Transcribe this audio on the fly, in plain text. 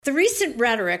The recent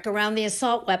rhetoric around the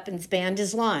assault weapons ban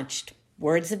is launched.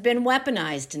 Words have been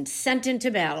weaponized and sent into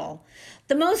battle.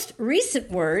 The most recent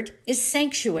word is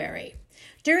sanctuary.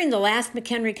 During the last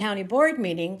McHenry County Board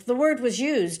meeting, the word was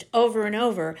used over and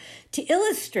over to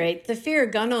illustrate the fear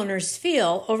gun owners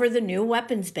feel over the new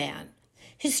weapons ban.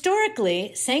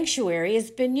 Historically, sanctuary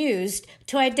has been used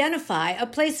to identify a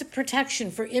place of protection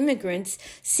for immigrants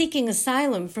seeking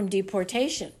asylum from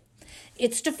deportation.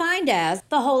 It's defined as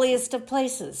the holiest of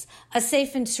places, a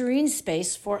safe and serene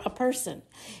space for a person.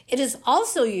 It is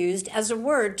also used as a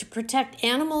word to protect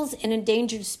animals and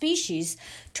endangered species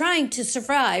trying to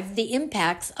survive the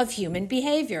impacts of human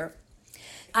behavior.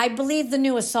 I believe the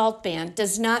new assault ban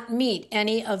does not meet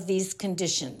any of these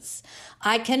conditions.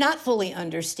 I cannot fully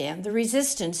understand the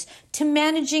resistance to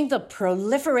managing the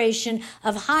proliferation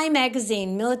of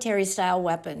high-magazine military-style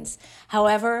weapons.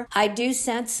 However, I do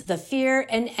sense the fear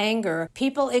and anger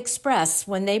people express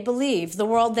when they believe the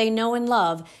world they know and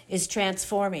love is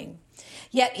transforming.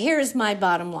 Yet here's my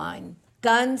bottom line.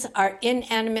 Guns are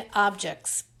inanimate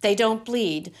objects. They don't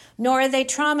bleed, nor are they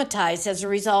traumatized as a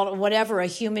result of whatever a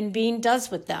human being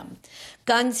does with them.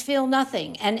 Guns feel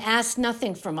nothing and ask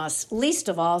nothing from us, least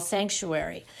of all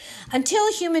sanctuary.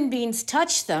 Until human beings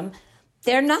touch them,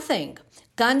 they're nothing.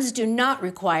 Guns do not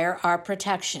require our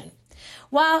protection.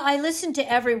 While I listen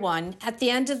to everyone, at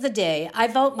the end of the day, I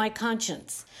vote my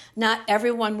conscience. Not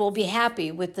everyone will be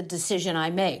happy with the decision I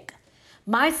make.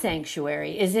 My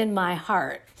sanctuary is in my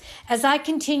heart. As I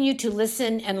continue to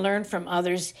listen and learn from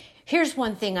others, here's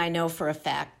one thing I know for a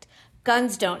fact.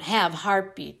 Guns don't have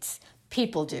heartbeats.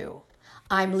 People do.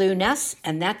 I'm Lou Ness,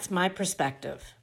 and that's my perspective.